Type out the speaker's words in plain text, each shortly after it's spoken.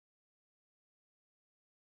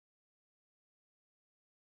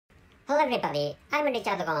Hello everybody, I'm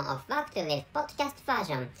Richard Gon of Work to Live podcast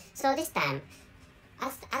version. So this time,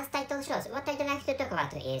 as title shows, what I'd like to talk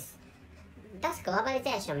about is, does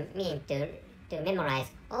globalization mean to memorize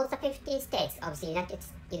all the 50 states of the United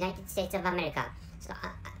States of America? So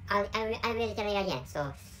I will tell you again.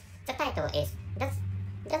 So the title is, does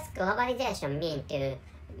globalization mean to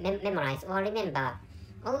memorize or remember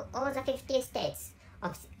all the 50 states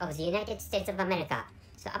of the United States of America?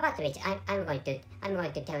 So about which I'm going to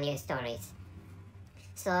tell you stories.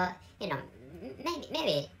 So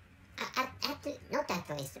maybe not at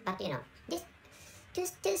least, but this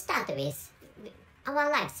to start with,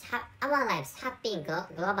 our lives have been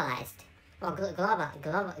globalized or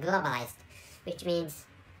globalized, which means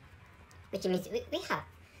we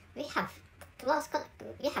have close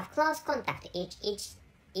contact each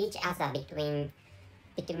other between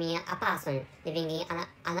a person living in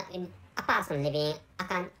a person living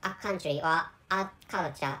a country or a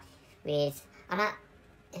culture with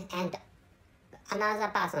and another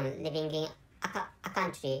person living in a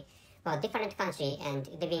country or different country and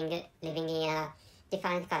living in a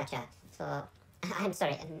different culture. So I'm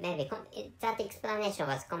sorry, maybe that explanation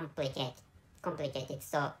was complicated.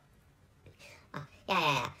 So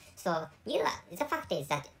yeah. So the fact is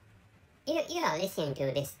that you are listening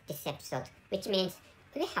to this episode, which means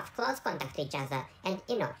we have close contact with each other, and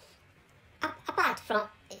apart from,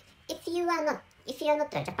 if you are not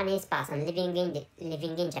a Japanese person living in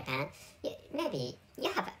Japan, maybe we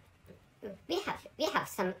have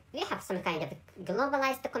some kind of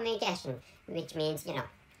globalized communication, which means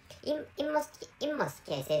in most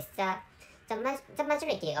cases the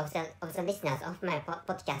majority of the listeners of my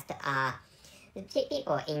podcast are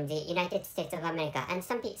people in the United States of America, and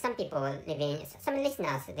some listeners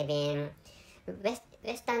live in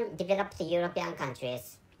Western developed European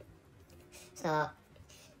countries. So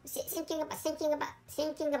thinking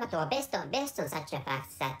about or based on such a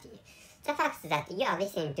fact that the fact that you are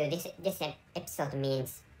listening to this episode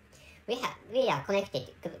means we are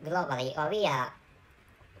connected globally, or we are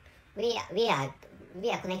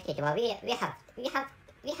connected, or we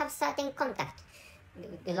have certain contact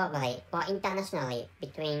globally or internationally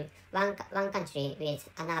between one country with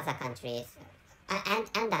another countries and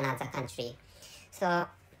another country. So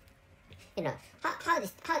how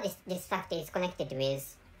this fact is connected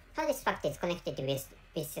with the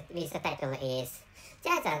title is,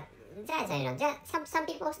 some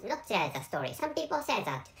people, not there is a story. Some people say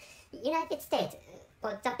that United States,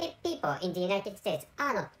 or the people in the United States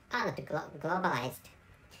are not globalized,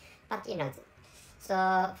 but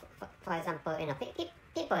so for example,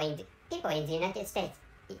 people in the United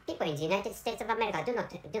States of America do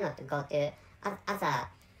not go to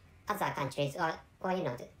other countries, or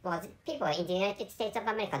people in the United States of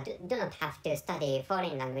America do not have to study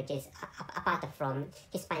foreign languages apart from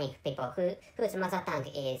Hispanic people whose mother tongue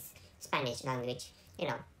is Spanish language,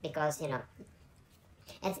 because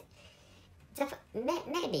as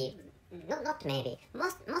maybe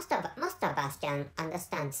most of us can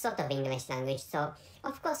understand sort of English language. So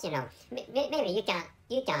of course maybe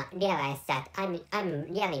you can realize that I'm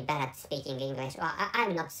really bad at speaking English, or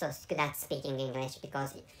I'm not so good at speaking English,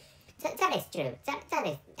 because that is true. That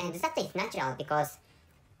is natural, because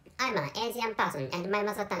I'm an Asian person and my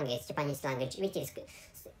mother tongue is Japanese language, which is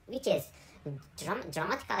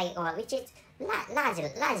dramatically, or which is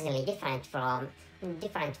largely different from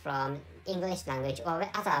English language or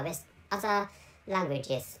other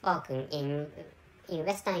languages spoken in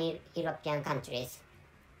Western European countries.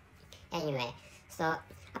 Anyway, so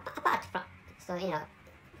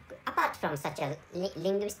apart from such a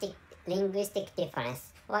linguistic difference,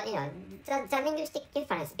 or the linguistic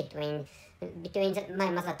difference between my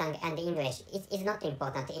mother tongue and English is not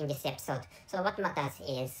important in this episode. So what matters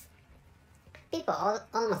is people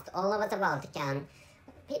almost all over the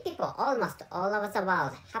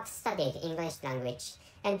world have studied English language,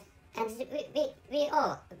 and we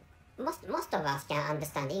all, most of us can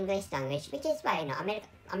understand English language, which is why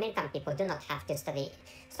American people do not have to study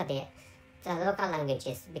the local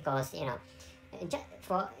languages, because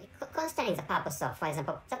for considering the purpose of, for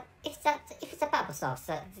example, if the purpose of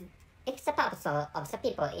the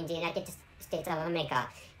people in the United States of America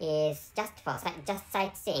is just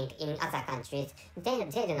sightseeing in other countries, then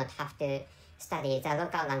they do not have to study the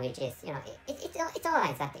local languages. It's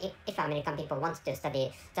alright that if American people want to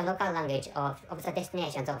study the local language of the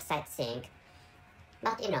destinations of sightseeing,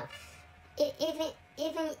 but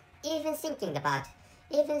even thinking about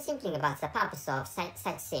the purpose of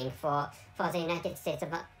sightseeing for the United States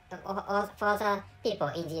or for the people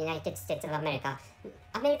in the United States of America,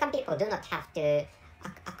 American people do not have to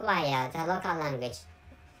acquire the local language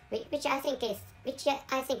which I think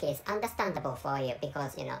is understandable for you,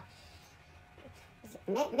 because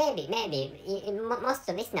maybe most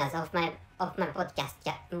listeners of my podcast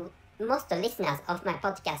most listeners of my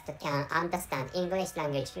podcast can understand English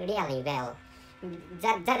language really well.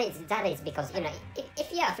 That is because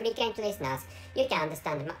if you are frequent listeners, you can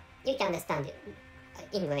understand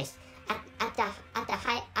English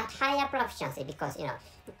at higher proficiency, because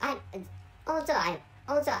I although I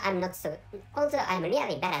although I'm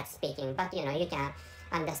really bad at speaking, but you can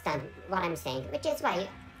understand what I'm saying, which is why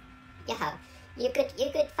you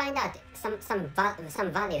could find out some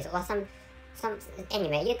values, or some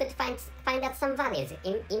anyway, you could find out some values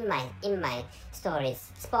in my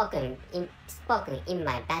stories, spoken in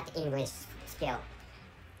my bad English skill.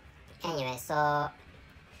 Anyway, so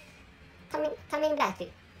coming back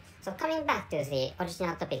to the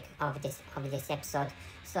original topic of this episode.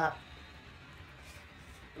 So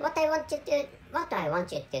what I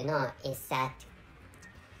want you to know is that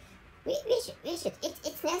we should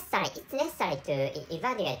it's necessary to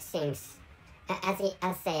evaluate things as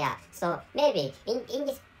they are. So maybe in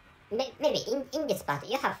this part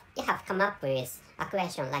you have come up with a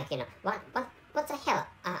question like what the hell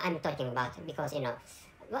I'm talking about, because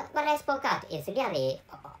what I spoke out is really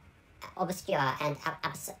obscure and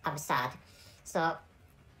absurd. So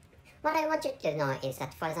what I want you to know is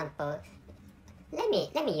that, for example, let me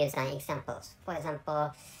use an example. For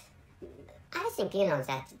example, I think you know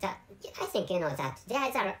that there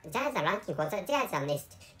is a ranking, or there is a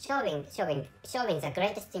list showing the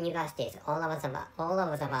greatest universities all over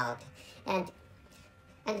the world, and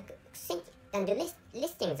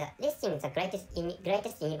listing the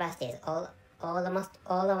greatest universities almost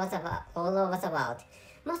all over the world.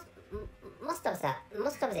 Most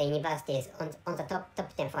of the universities on the top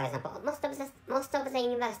 10, for example, most of the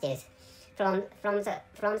universities from the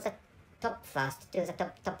top first to the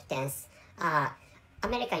top 10s are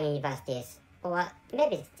American universities, or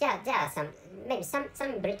maybe there are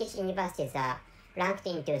some British universities are ranked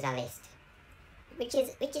into the list, which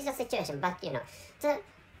is the situation. But the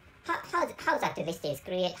how that list is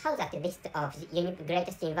created, how that list of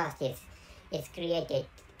greatest universities is created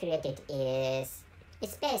is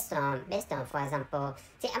based on, for example,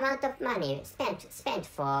 the amount of money spent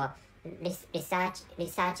for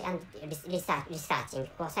researching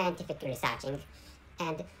or scientific researching.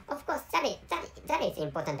 And of course that is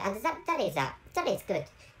important, and that is good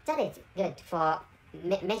for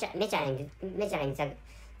measuring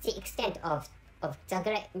the extent of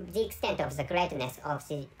the greatness of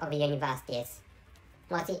the universities.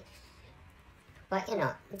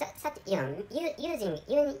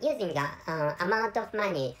 Using the amount of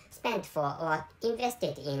money spent for or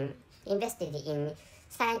invested in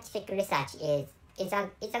scientific research is a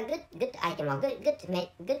good item, or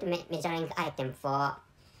good measuring item for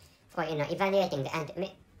evaluating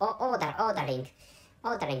and ordering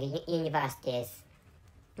universities.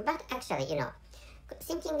 But actually,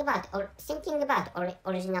 thinking about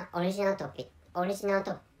original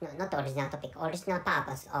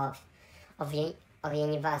purpose of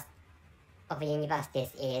universities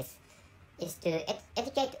is to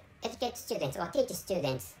educate students, or teach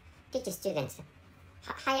students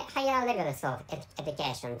higher levels of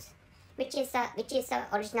educations, which is the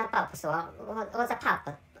original purpose, or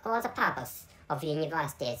the purpose of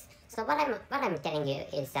universities. So what I'm telling you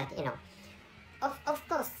is that of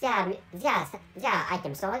course there are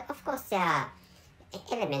items, or of course there are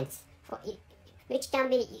elements which can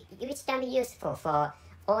be useful for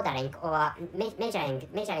ordering or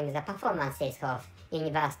measuring the performances of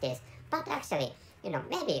universities. But actually,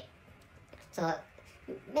 maybe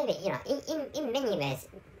in many ways,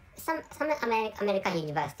 some American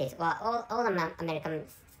universities, or all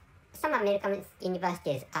some American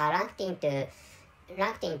universities are ranked into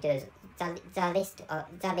the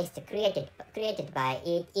list created by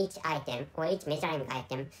each item, or each measuring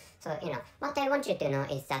item. So what I want you to know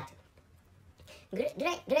is that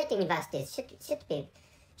great universities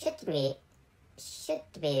should be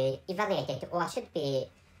evaluated, or should be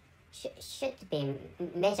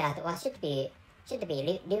measured, or should be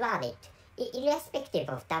rewarded, irrespective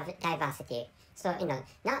of diversity. So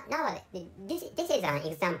now this is an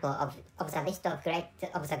example of the list of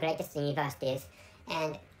the greatest universities,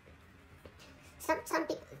 and some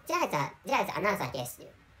people, there is another case.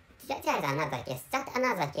 That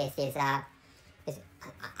another case is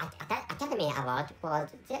Academy Award, or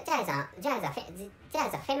there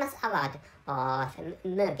is a famous award of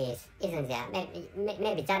movies, isn't there?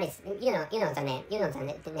 Maybe that is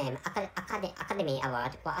the name Academy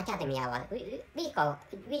Award, or Academy Award.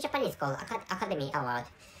 We Japanese call Academy Award.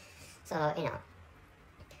 So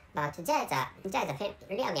but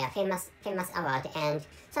really a famous award, and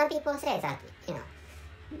some people say that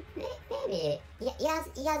maybe years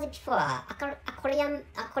before a Korean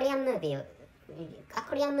movie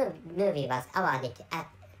was awarded at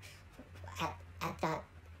the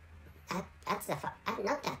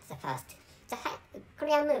not at the first. The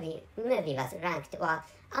Korean movie was ranked or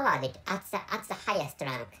awarded at the highest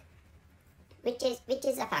rank, which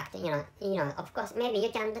is a fact. Of course, maybe you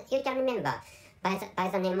can remember by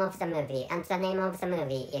the name of the movie, and the name of the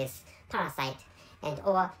movie is Parasite, and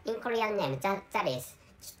or in Korean name that is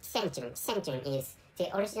Senchun. Senchun is the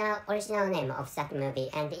original name of that movie,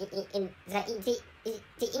 and in the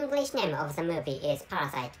English name of the movie is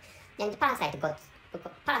Parasite, and Parasite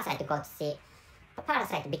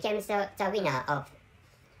became the winner of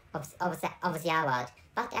the award.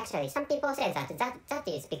 But actually, some people say that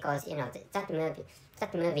is because that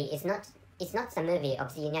movie is not the movie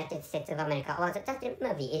of the United States of America, or that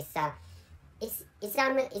movie is a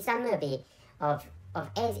movie of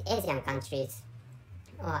Asian countries.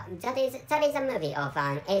 Or that is a movie of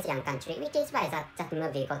an Asian country, which is why that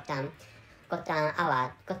movie got an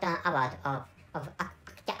award of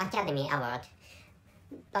Academy Award.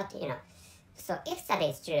 But so if that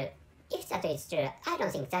is true, I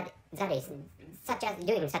don't think that is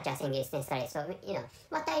doing such a thing is necessary. So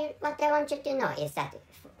what I want you to know is that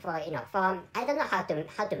for I don't know how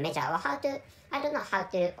to measure, or I don't know how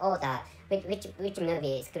to order which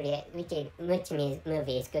movie is great, which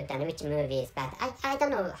movie is good and which movie is bad. I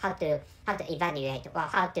don't know how to evaluate, or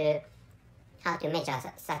how to measure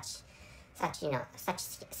such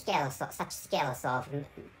scales of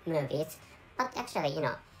movies. But actually,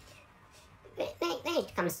 when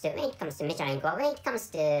it comes to measuring, or when it comes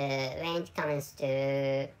to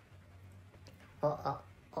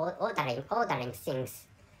ordering things,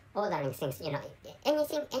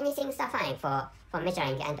 anything's are fine for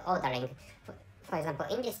measuring and ordering. For example,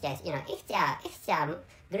 in this case, if there are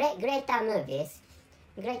greater movies,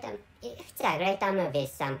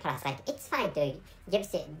 Parasite, it's fine to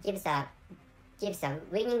gives a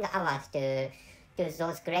winning award to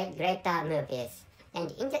those greater movies. And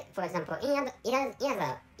for example, in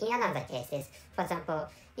other cases, for example,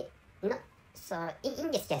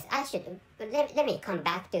 in this case, let me come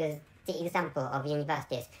back to the example of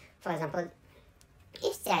universities. For example,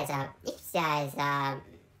 if there's an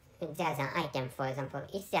item, for example,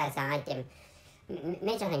 if there's an item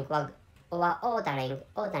measuring or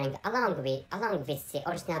ordering along with the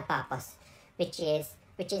original purpose, which is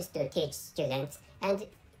to teach students. And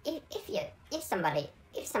if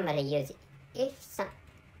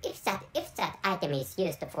that item is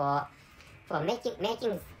used for making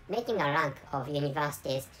a rank of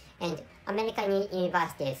universities, and American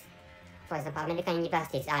universities, for example, American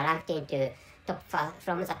universities are ranked into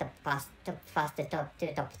from the top first to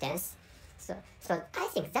top 10s. So I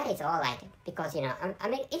think that is alright, because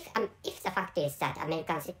if the fact is that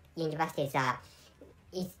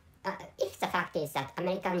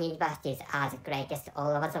American universities are the greatest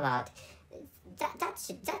all over the world, that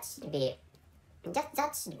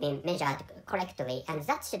should be measured correctly, and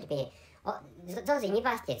that should be those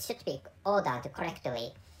universities should be ordered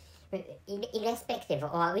correctly, irrespective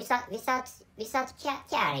or without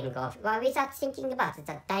caring of, or without thinking about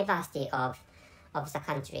the diversity of the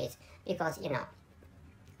countries, because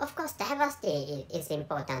of course diversity is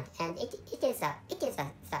important, and it is a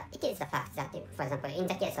fact that, for example, in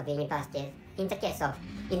the case of universities, in the case of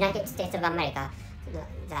United States of America,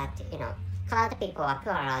 that colored people are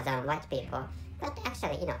poorer than white people. But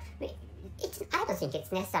actually, I don't think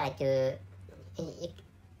it's necessary to.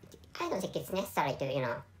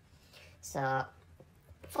 So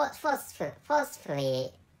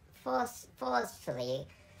forcefully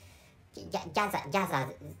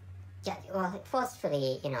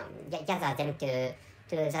gather them to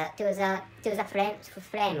the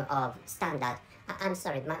frame of standard. I'm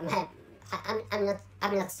sorry,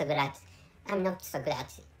 I'm not so good at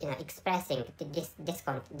expressing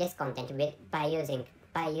this content by using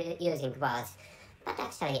words. But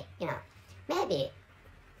actually, maybe.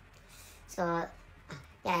 So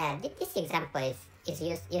this example is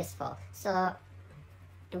useful. So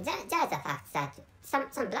there's a fact that some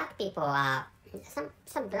black people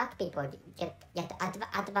get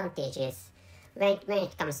advantages when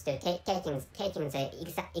it comes to taking the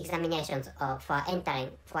examinations for entering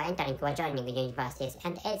or joining the universities,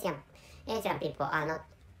 and Asian people are not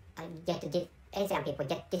Asian people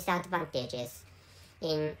get disadvantages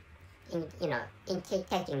in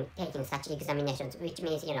taking such examinations, which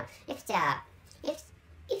means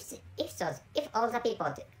if all the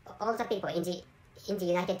people in the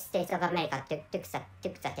United States of America took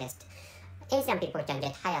the test, Asian people can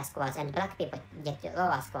get higher scores and black people get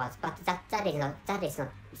lower scores, but that is not.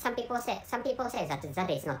 Some people say that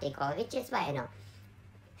is not equal, which is why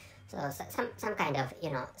so some kind of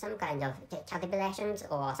calculations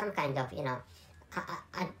or some kind of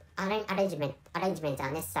arrangements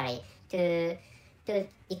are necessary to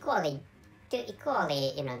equally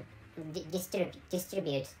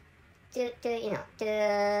distribute to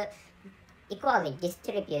equally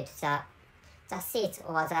distribute the seats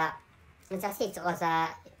or the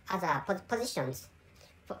other positions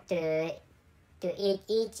to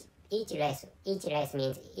each race. Each race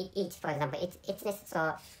means each, for example, it's necessary.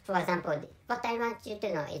 So for example, what I want you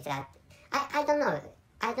to know is that I don't know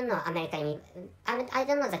American, I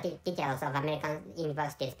don't know the details of American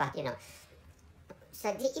universities, but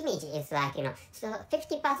so the image is like so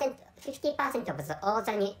 50% of all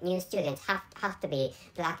the new students have to be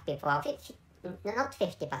black people. Not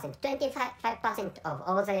 50%, 25% of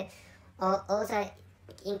all the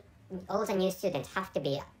new students have to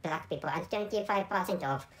be black people, and 25%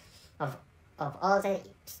 of all the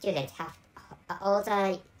students all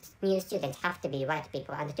the new students have to be white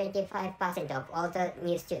people, and 25% of all the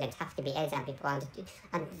new students have to be Asian people, and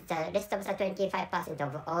the rest of the 25%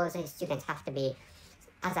 of all the students have to be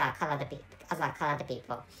other colored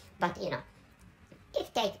people. But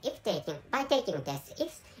by taking tests,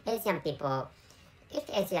 if Asian people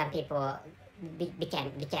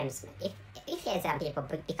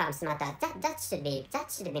become smarter, that should be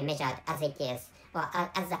measured as it is, or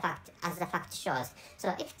as the fact shows.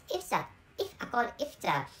 So if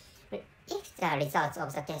the results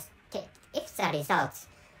of the test, if the results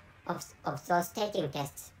of those taking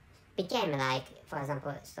tests became like, for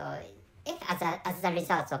example, so if as the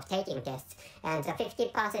results of taking tests, and the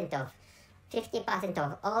 50%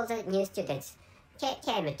 of all the new students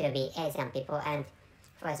came to be Asian people, and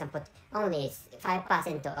for example only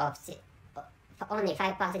 5%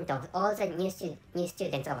 of all the new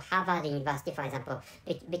students of Harvard University, for example,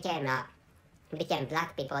 became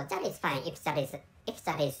black people, that is fine if that is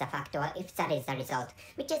the fact, or if that is the result,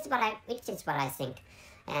 which is what I think.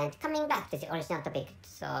 And coming back to the original topic,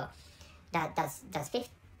 so does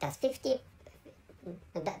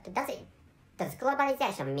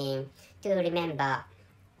globalization mean to remember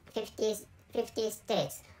 50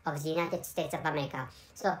 states of the United States of America?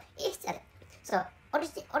 So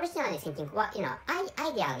originally thinking,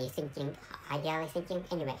 ideally thinking,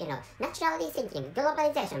 naturally thinking,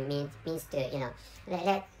 globalization means to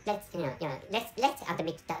let's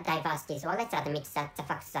admit that diversity, or let's admit that the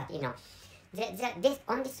fact that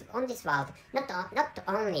on this world, not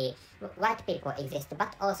only white people exist,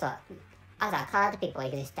 but also other colored people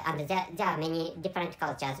exist, and there are many different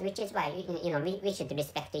cultures, which is why we should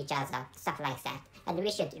respect each other, stuff like that, and we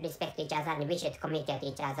should respect each other, and we should communicate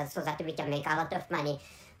each other, so that we can make a lot of money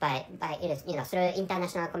by through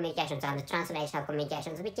international communications and translational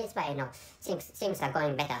communications, which is why things are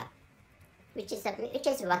going better, which is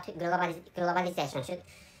what globalization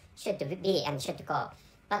should be and should go.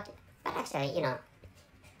 But actually,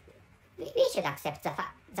 we should accept the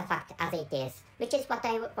fact as it is, which is what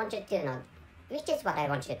I want you to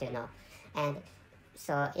know. And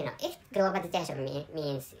so if globalization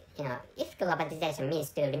means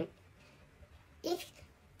if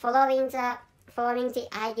following the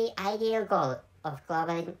ideal goal of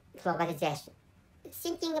globalization,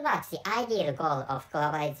 thinking about the ideal goal of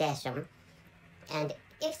globalization, and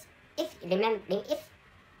if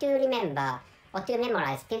to remember or to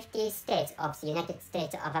memorize 50 states of the United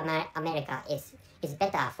States of America is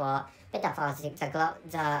better for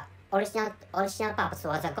the original purpose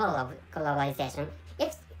or the goal of globalization.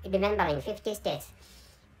 If remembering 50 states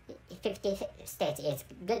is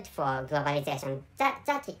good for globalization,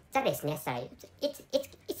 that is necessary. It's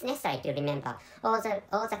necessary to remember all the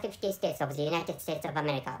 50 states of the United States of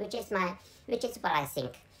America, which is what I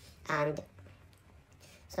think. And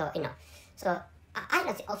so I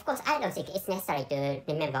don't think it's necessary to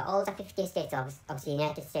remember all the 50 states of the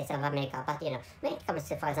United States of America. But when it comes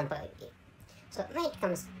to, for example, when it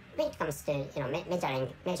comes to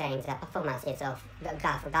measuring the performances of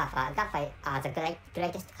GAFA are the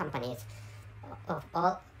greatest companies of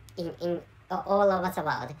all all over the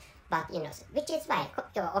world. But which is why,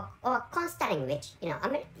 or considering which,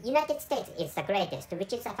 United States is the greatest,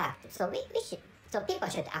 which is a fact. So people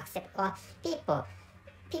should accept, or people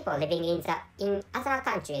living in other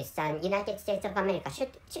countries than United States of America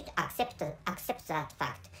should accept that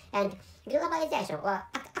fact. And globalization, or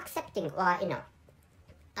accepting, or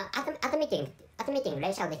admitting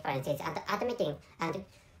racial differences, and admitting and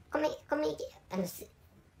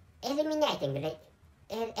eliminating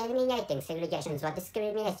eliminating segregation or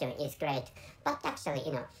discrimination is great, but actually,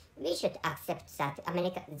 we should accept that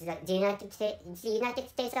the United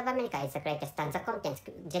States of America is the greatest, and the contents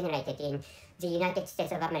generated in the United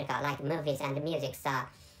States of America, like movies and music,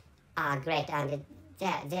 are great, and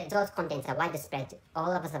those contents are widespread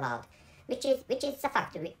all over the world, which is the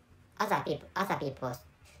fact other people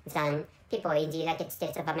than people in the United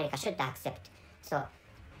States of America should accept. So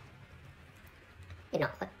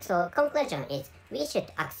so conclusion is we should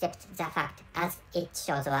accept the fact as it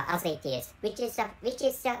shows or as it is, which is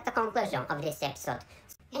the conclusion of this episode.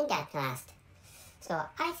 And at last, so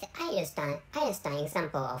I used an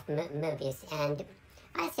example of movies, and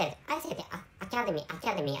I said Academy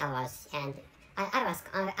Awards, and I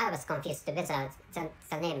was confused whether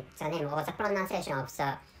the name or the pronunciation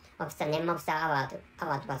of the name of the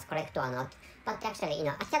award was correct or not. But actually,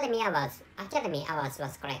 Academy Awards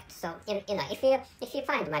was correct. So if you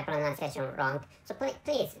find my pronunciation wrong, so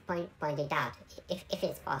please point it out if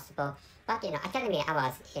it's possible. But Academy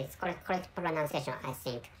Awards is correct pronunciation, I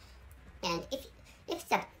think. And if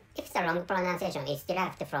the wrong pronunciation is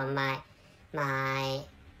derived from my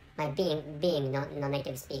being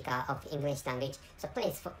non-native speaker of English language, so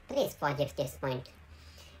please forgive this point.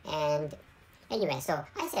 And anyway, so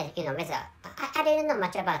I said, whether I didn't know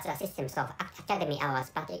much about the systems of Academy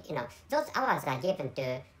Awards, but those awards are given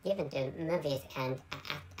to movies and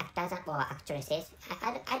actors or actresses.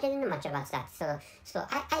 I didn't know much about that, so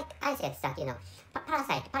I said that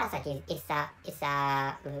Parasite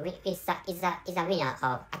is a winner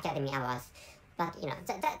of Academy Awards, but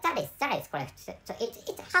that is correct. So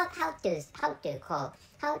it's how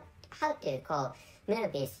to call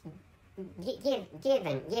movies given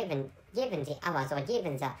the awards, or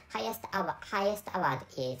given the highest award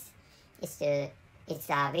is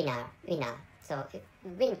a winner. So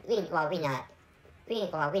win or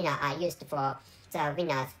winner are used for the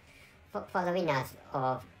winners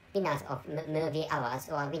of movie awards,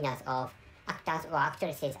 or winners of actors or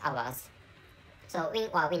actresses awards. So win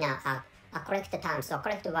or winner are correct terms or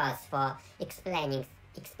correct words for explaining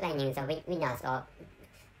the winners of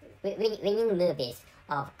winning movies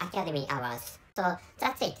of Academy Awards. So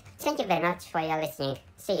that's it. Thank you very much for your listening.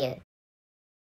 See you.